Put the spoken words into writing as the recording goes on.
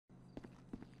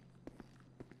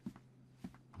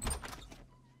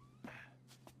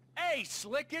Hey,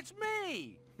 Slick, it's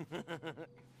me!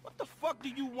 What the fuck do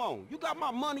you want? You got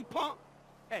my money, punk?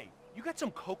 Hey, you got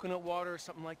some coconut water or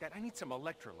something like that? I need some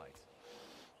electrolytes.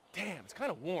 Damn, it's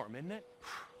kind of warm, isn't it?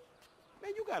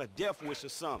 Man, you got a death wish or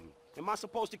something. Am I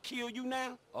supposed to kill you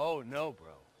now? Oh, no,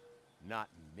 bro. Not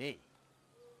me.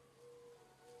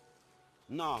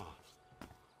 Nah.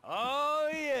 Oh,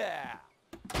 yeah!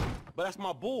 But that's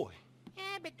my boy.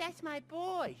 Yeah, but that's my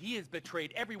boy. He has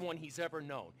betrayed everyone he's ever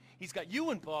known. He's got you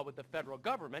involved with the federal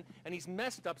government, and he's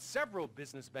messed up several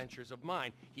business ventures of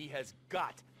mine. He has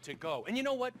got to go. And you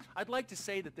know what? I'd like to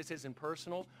say that this isn't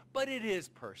personal, but it is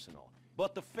personal.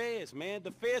 But the feds, man.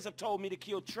 The feds have told me to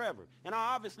kill Trevor, and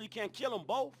I obviously can't kill them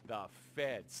both. The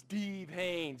feds. Steve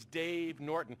Haynes, Dave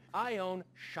Norton. I own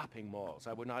shopping malls.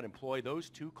 I would not employ those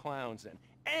two clowns in.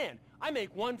 And I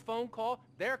make one phone call,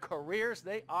 their careers,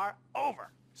 they are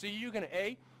over. So you're gonna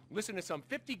A, listen to some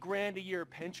 50 grand a year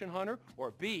pension hunter,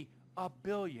 or B, a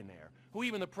billionaire, who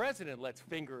even the president lets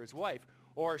finger his wife,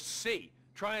 or C,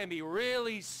 try and be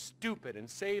really stupid and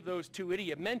save those two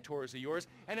idiot mentors of yours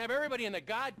and have everybody in the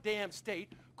goddamn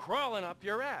state crawling up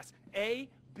your ass. A,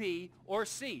 B, or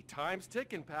C. Time's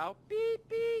ticking, pal. Beep,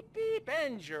 beep, beep.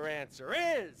 And your answer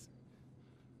is...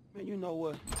 Man, you know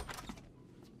what?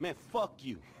 Man, fuck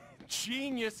you.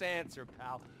 Genius answer,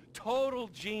 pal. Total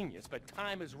genius, but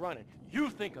time is running. You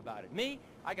think about it. Me,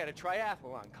 I got a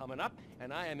triathlon coming up,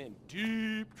 and I am in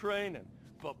deep training.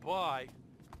 Bye-bye.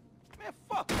 Man,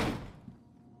 fuck you.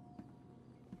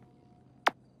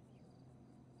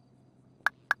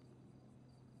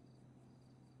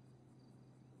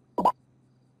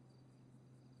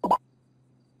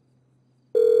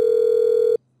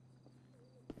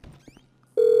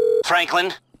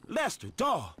 Franklin? Lester,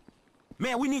 dawg.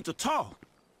 Man, we need to talk.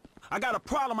 I got a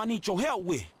problem I need your help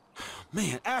with.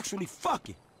 Man, actually, fuck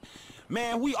it.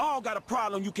 Man, we all got a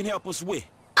problem you can help us with.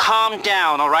 Calm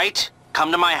down, all right?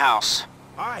 Come to my house.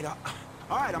 All right,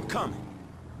 I'm coming.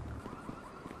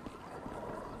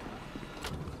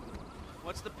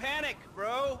 What's the panic,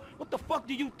 bro? What the fuck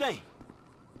do you think?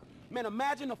 Man,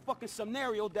 imagine a fucking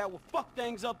scenario that will fuck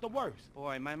things up the worst.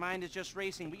 Boy, my mind is just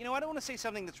racing. But you know, I don't want to say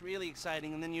something that's really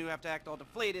exciting and then you have to act all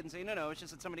deflated and say, no, it's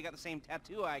just that somebody got the same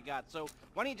tattoo I got. So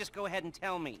why don't you just go ahead and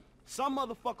tell me? Some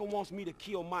motherfucker wants me to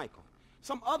kill Michael.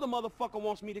 Some other motherfucker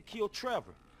wants me to kill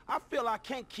Trevor. I feel I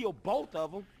can't kill both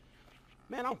of them.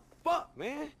 Man, I'm fucked,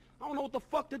 man. I don't know what the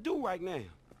fuck to do right now.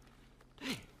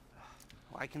 Damn.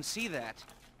 Well, I can see that.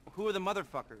 Who are the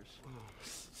motherfuckers?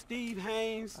 Steve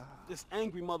Haynes, this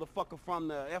angry motherfucker from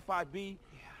the FIB.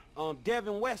 Yeah.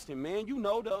 Devin Weston, man. You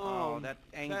know the, oh, that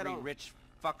angry rich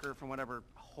fucker from whatever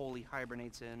hole he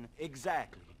hibernates in.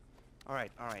 Exactly. All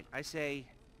right. I say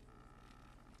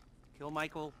kill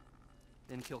Michael,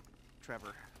 then kill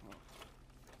Trevor. Oh.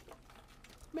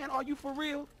 Man, are you for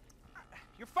real?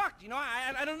 You're fucked, you know,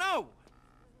 I don't know.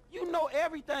 You know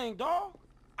everything, dawg.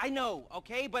 I know,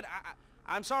 okay, but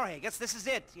I'm sorry, I guess this is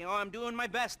it. You know, I'm doing my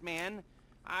best, man.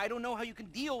 I don't know how you can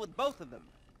deal with both of them.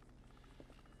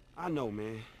 I know,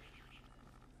 man.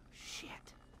 Shit.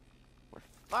 We're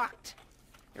fucked.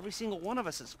 Every single one of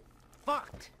us is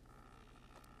fucked.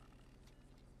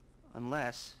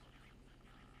 Unless...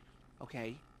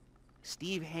 Okay,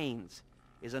 Steve Haynes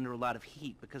is under a lot of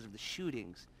heat because of the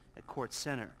shootings at Court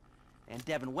Center. And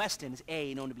Devin Weston is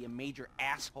A, known to be a major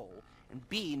asshole, and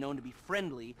B, known to be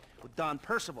friendly with Don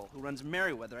Percival, who runs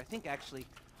Merriweather. I think, actually,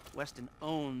 Weston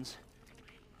owns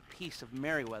a piece of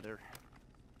Merriweather.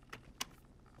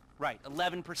 Right,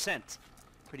 11%.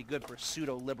 Pretty good for a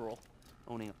pseudo-liberal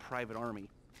owning a private army.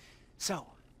 So,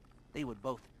 they would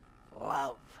both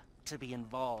love to be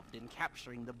involved in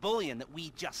capturing the bullion that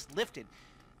we just lifted.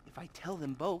 If I tell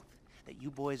them both that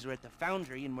you boys are at the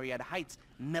foundry in Marietta Heights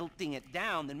melting it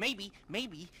down, then maybe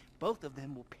both of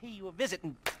them will pay you a visit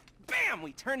and bam,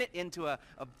 we turn it into a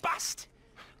bust.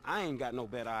 I ain't got no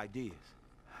better ideas.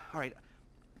 All right,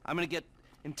 I'm gonna get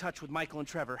in touch with Michael and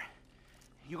Trevor.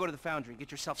 You go to the foundry,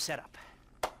 get yourself set up.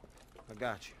 I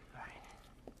got you. All right.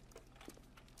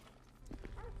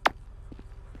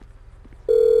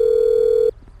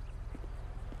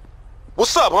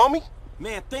 What's up, homie?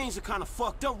 Man, things are kind of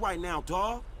fucked up right now,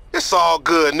 dawg. It's all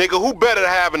good, nigga. Who better to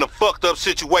have in a fucked up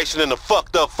situation than a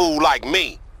fucked up fool like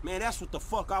me? Man, that's what the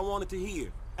fuck I wanted to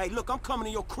hear. Hey, look, I'm coming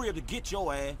to your crib to get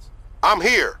your ass. I'm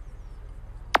here.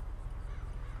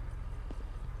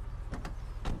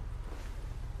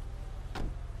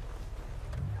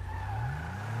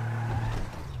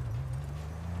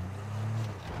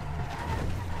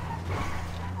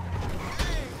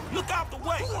 Look out the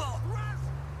way!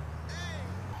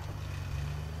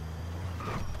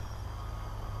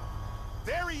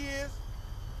 There he is.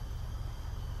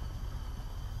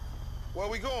 Where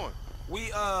we going?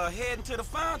 We, heading to the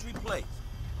foundry place.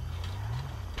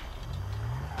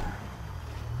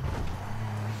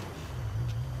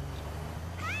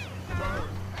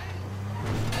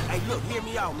 Hey, look, hear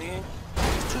me out, man.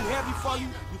 If it's too heavy for you,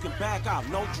 you can back out,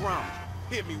 no drama.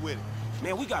 Hit me with it.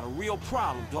 Man, we got a real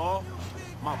problem, dawg.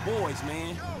 My boys,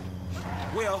 man.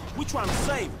 Well, we trying to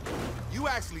save them. You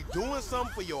actually doing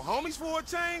something for your homies for a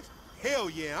change? Hell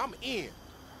yeah, I'm in.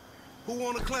 Who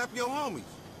wanna clap your homies?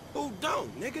 Who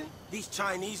don't, nigga? These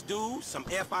Chinese dudes, some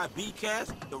FIB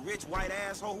cats, the rich white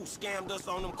asshole who scammed us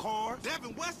on them cars.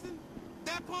 Devin Weston?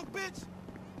 That punk bitch?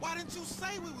 Why didn't you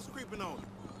say we was creeping on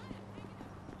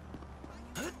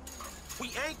him? We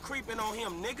ain't creeping on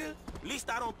him, nigga. At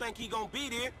least I don't think he gonna be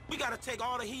there. We gotta take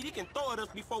all the heat he can throw at us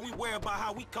before we worry about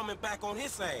how we coming back on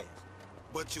his ass.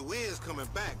 But you is coming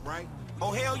back, right?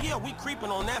 Oh, hell yeah, we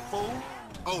creeping on that fool.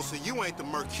 Oh, so you ain't the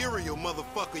mercurial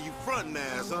motherfucker you frontin'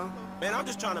 as, huh? Man, I'm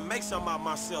just trying to make something out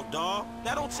myself, dawg.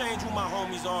 That don't change who my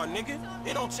homies are, nigga.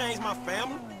 It don't change my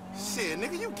family. Shit,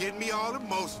 nigga, you getting me all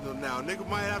emotional now. Nigga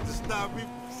might have to stop me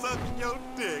from sucking your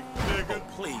dick, nigga. Oh,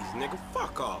 please, nigga,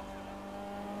 fuck off.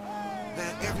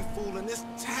 Man, every fool in this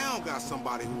town got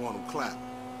somebody who want him clapped.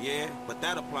 Yeah, but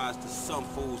that applies to some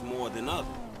fools more than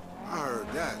others. I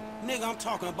heard that. Nigga, I'm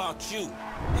talking about you.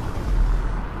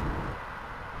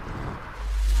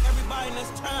 Everybody in this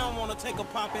town wanna take a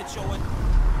pop at your...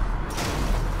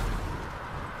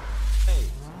 Hey.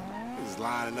 Niggas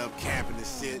lining up, camping and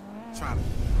shit, trying to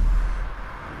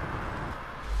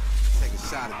take a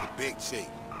shot at the big chick.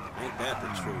 Ain't that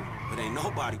the truth? But ain't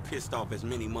nobody pissed off as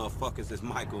many motherfuckers as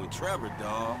Michael and Trevor,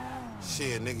 dawg.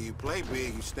 Shit, nigga, you play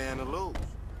big, you stand to lose.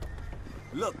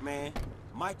 Look, man,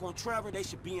 Michael and Trevor, they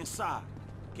should be inside.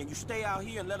 Can you stay out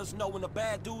here and let us know when the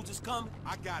bad dudes is coming?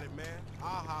 I got it, man.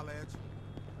 I'll holler at you.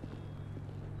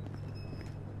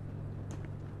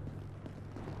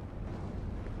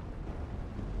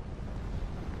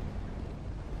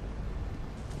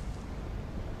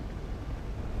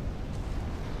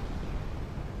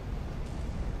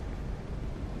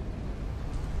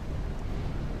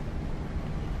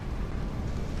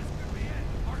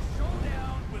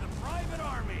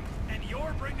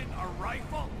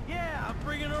 Yeah, I'm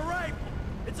bringing a rifle.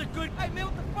 It's a good... Hey, man,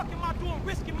 what the fuck am I doing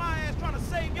risking my ass trying to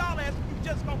save y'all ass if you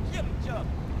just gonna kill each other?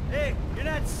 Hey, you're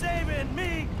not saving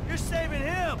me, you're saving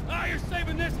him. Ah, you're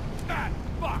saving this... God,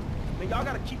 fuck. Man, y'all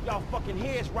gotta keep y'all fucking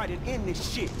heads right and end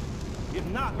this shit. If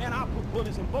not, man, I'll put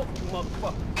bullets in both of you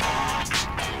motherfuckers.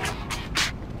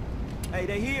 Hey,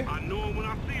 they here? I know him when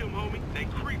I see him, homie. They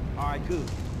creep. All right, good.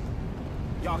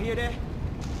 Y'all hear that?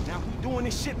 Now, if we doing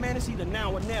this shit, man, it's either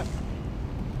now or never.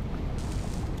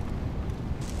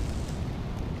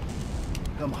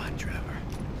 Come on, Trevor.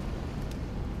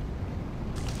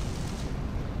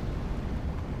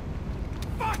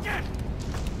 Fuck it!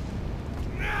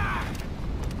 Ah!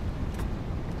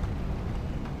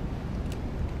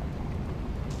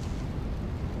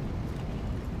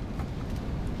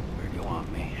 Where do you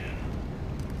want me?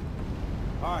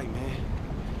 All right, man.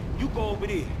 You go over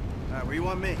there. All right, where you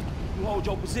want me? You hold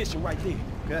your position right there.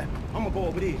 Okay. I'm gonna go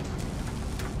over there.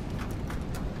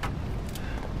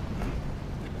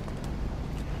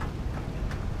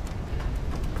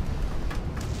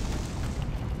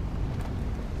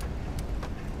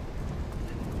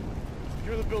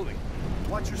 Secure the building.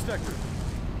 Watch your sector.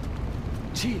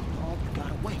 Chill, dog. You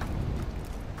gotta wait.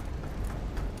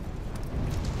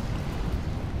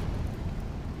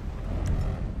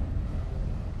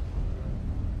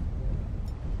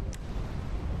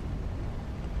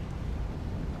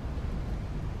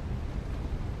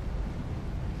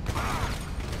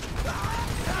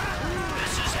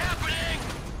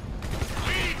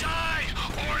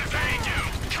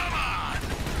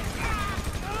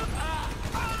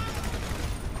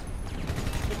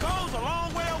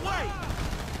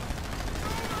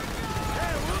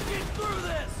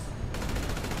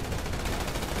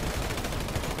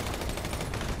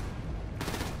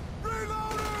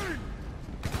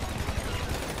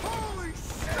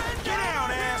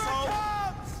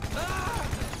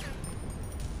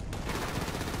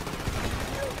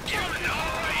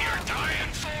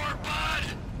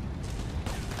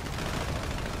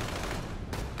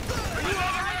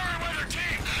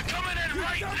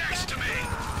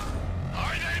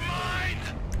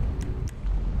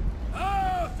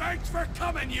 For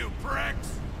coming, you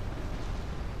pricks!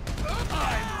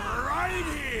 I'm right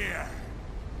here!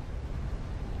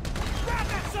 Grab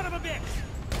that son of a bitch!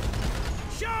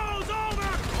 Show's over!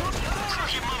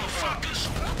 Crooked motherfuckers!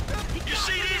 You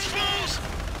see these fools?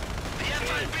 The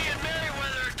FIB and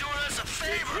Merryweather are doing us a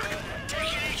favor,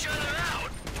 taking each other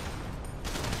out.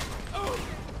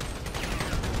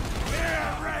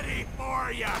 We're ready for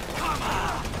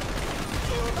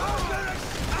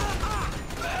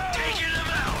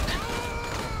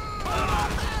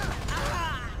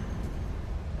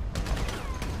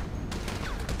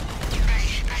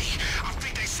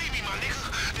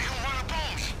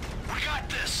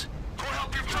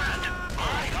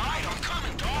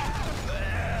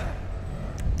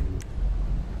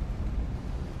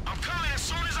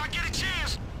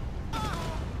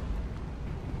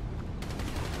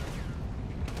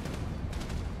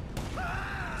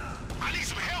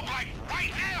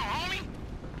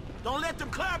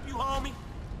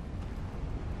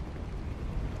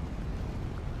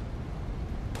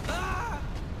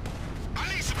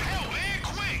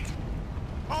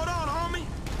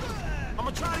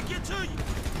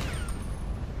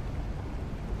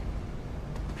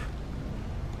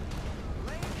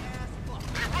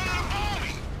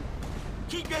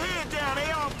head down,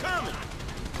 they all coming.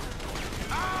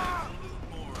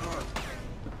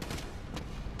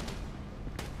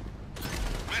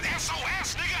 Man,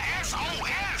 SOS, nigga,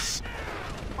 SOS!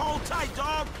 Hold tight,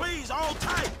 dog, please, hold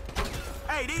tight.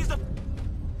 Hey, these the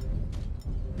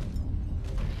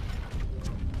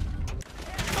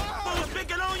fools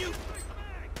picking on you?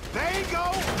 There you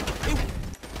go. It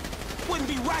wouldn't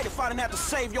be right if I didn't have to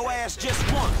save your ass just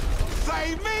once.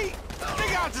 Save me?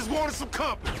 Nigga, I just wanted some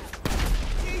company.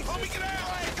 Homie, get out!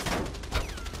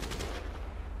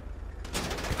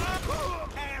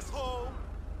 Asshole!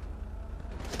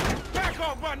 Back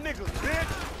off my niggas,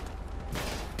 bitch!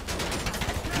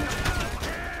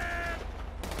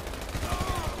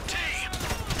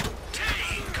 T,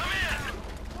 come in!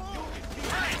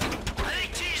 Frank, I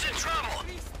think T's in trouble.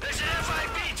 There's an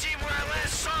FIB team where I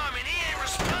last saw him and he ain't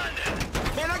responding.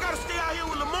 Man, I gotta stay out here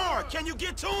with Lamar. Can you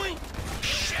get to him?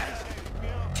 Shit!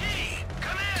 T,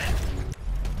 come in!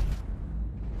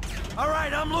 All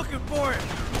right, I'm looking for him.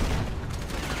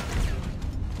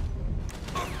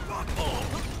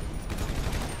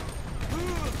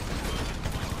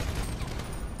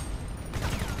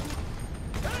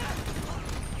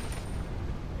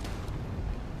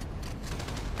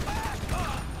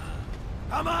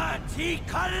 Come on, T,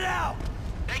 cut it out!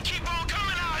 They keep on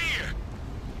coming out here!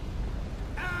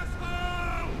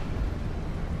 Asshole!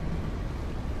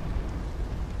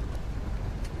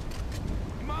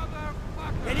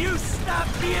 Motherfucker! Can you stop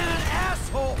being an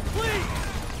asshole, please?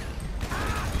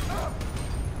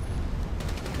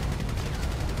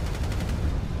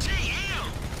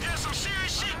 T.M. There's some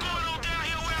serious shit going on down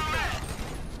here where I'm at!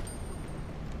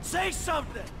 Say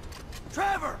something!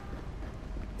 Trevor!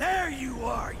 There you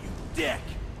are, you dick!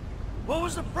 What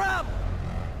was the problem?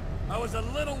 I was a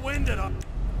little winded on...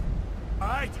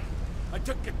 Alright? I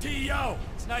took a TO.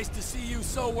 It's nice to see you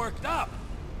so worked up.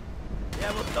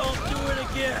 Yeah, well, don't do it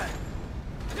again.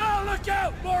 No, look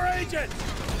out! More agents!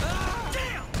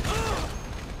 Damn!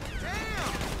 Damn!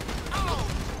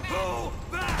 Pull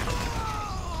back!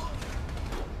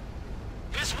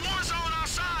 It's war zone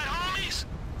outside, homies!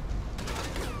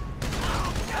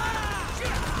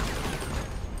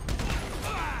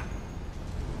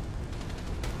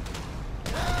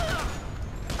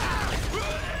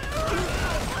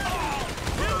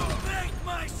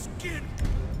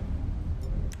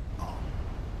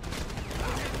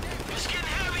 It's getting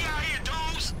heavy out here,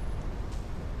 dudes!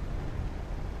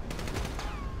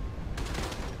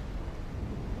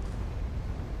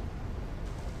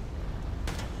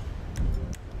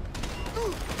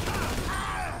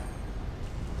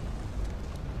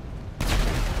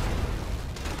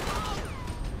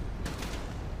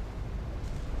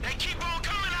 They keep on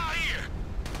coming out here!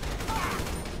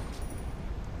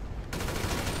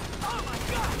 Oh my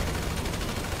God!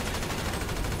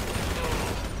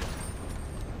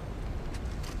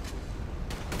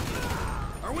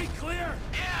 Are we clear?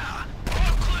 Yeah,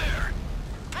 all clear.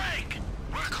 Frank,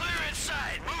 we're clear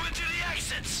inside. Moving to the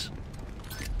exits.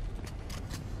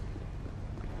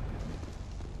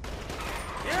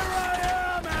 Here I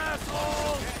am,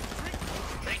 assholes!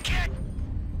 They can't...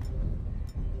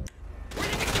 We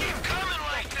keep coming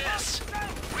like this.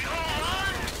 We hold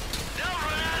on, they'll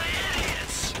run out of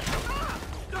idiots.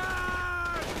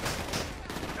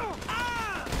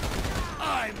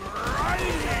 I'm right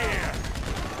here!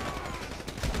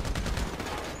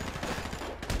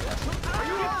 Are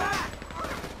you back?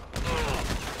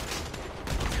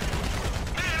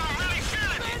 Man, I'm really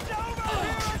feeling it.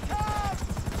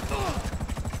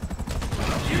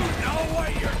 You know what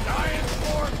you're dying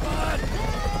for, bud?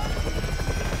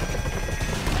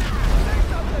 Say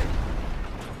something!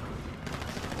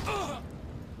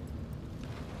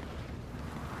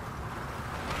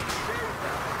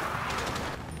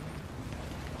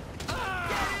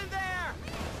 Get in there!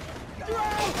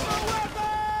 Throw the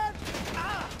weapon!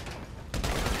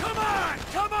 Come on!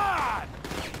 Come on!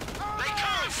 They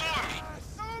coming for me.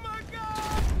 Oh my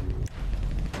God!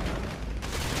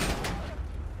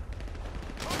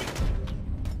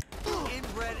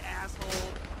 Inbred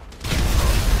asshole.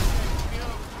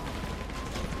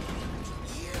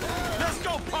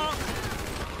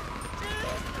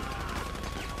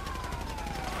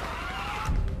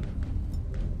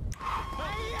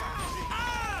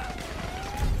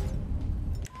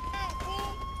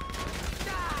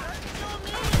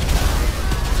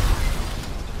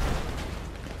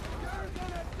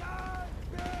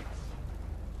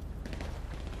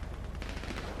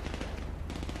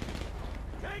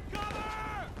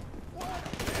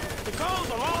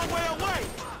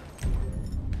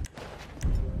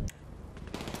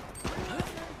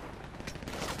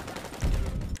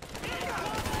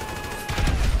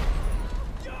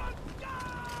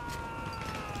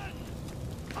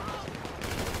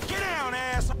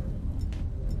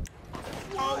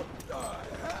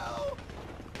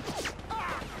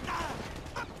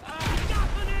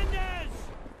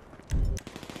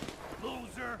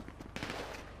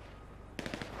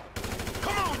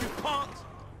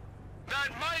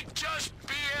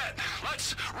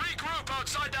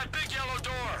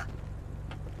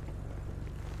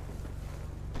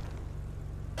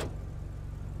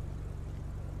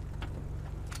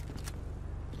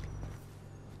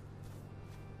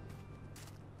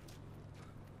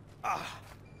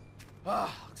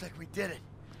 Looks like we did it.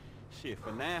 Shit,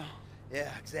 for now.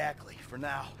 Yeah, exactly, for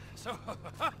now. So,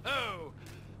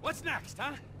 what's next,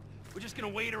 huh? We're just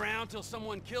gonna wait around till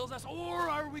someone kills us, or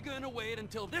are we gonna wait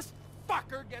until this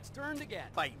fucker gets turned again?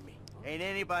 Fight me. Ain't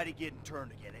anybody getting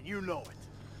turned again, and you know it.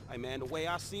 Hey, man, the way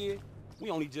I see it, we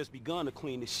only just begun to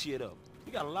clean this shit up.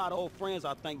 We got a lot of old friends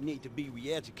I think need to be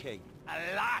re-educated.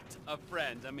 A lot of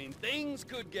friends. I mean, things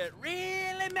could get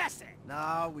really messy.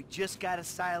 No, we just gotta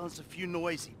silence a few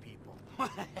noisy people.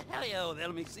 Hell yeah,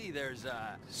 let me see. There's,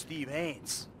 Steve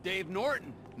Haynes. Dave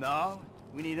Norton. No,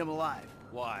 we need him alive,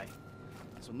 Why?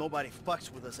 so nobody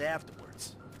fucks with us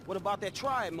afterwards. What about that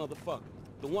triad motherfucker?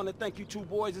 The one that think you two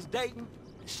boys is dating?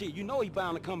 Shit, you know he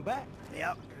bound to come back.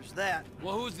 Yep, there's that.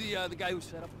 Well, who's the guy who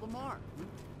set up Lamar?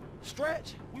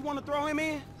 Stretch, we want to throw him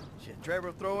in? Shit, Trevor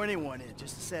will throw anyone in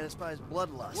just to satisfy his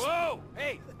bloodlust. Whoa!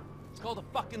 Hey! It's called a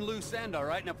fucking loose end, all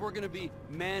right? And if we're gonna be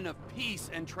men of peace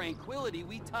and tranquility,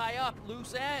 we tie up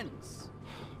loose ends.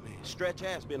 Man, Stretch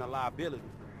has been a liability.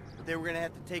 But they were gonna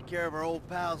have to take care of our old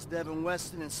pals Devin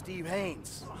Weston and Steve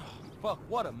Haynes. Fuck,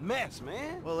 what a mess,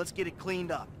 man. Well, let's get it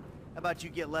cleaned up. How about you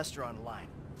get Lester on the line?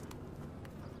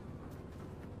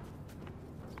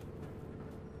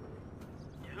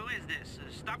 Who is this?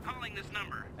 Stop calling this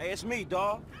number. Hey, it's me,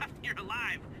 dawg. You're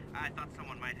alive. I thought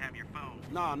someone might have your phone.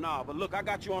 Nah, but look, I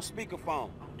got you on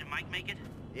speakerphone. Oh, did Mike make it?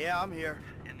 Yeah, I'm here.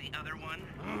 And the other one?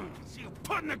 See you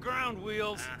putting the ground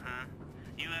wheels. Uh-huh.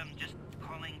 You, just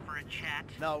calling for a chat?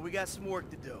 No, we got some work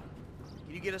to do.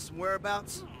 Can you get us some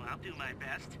whereabouts? Oh, I'll do my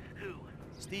best. Who?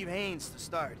 Steve Haynes to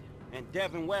start. And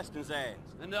Devin Weston's ass.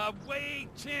 And, Wei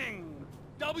Cheng.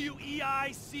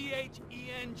 W-E-I-C-H-E-N-G.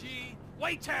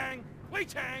 Wei Cheng. Wei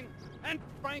Cheng. And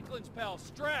Franklin's pal,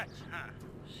 Stretch. Huh.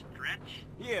 Stretch?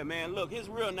 Yeah, man, look, his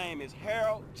real name is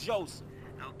Harold Joseph.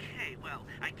 Okay, well,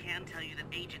 I can tell you that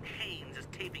Agent Haynes is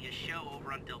taping a show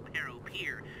over on Del Perro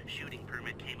Pier. Shooting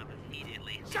permit came up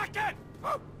immediately. Shut it!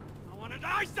 I wanted to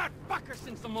ice that fucker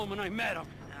since the moment I met him.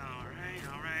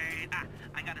 All right.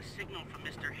 I got a signal from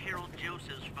Mr. Harold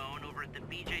Joseph's phone over at the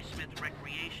B.J. Smith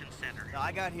Recreation Center. No,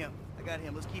 I got him.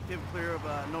 Let's keep him clear of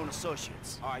known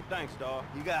associates. All right, thanks, dawg.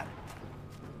 You got it.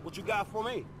 What you got for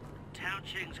me? Tao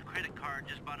Ching's credit card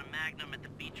just bought a Magnum at the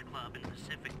beach club in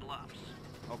Pacific Bluffs.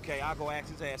 Okay, I'll go ask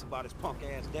his ass about his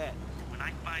punk-ass dad. When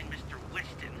I find Mr.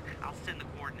 Weston, I'll send the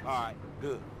coordinates. All right,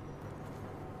 good.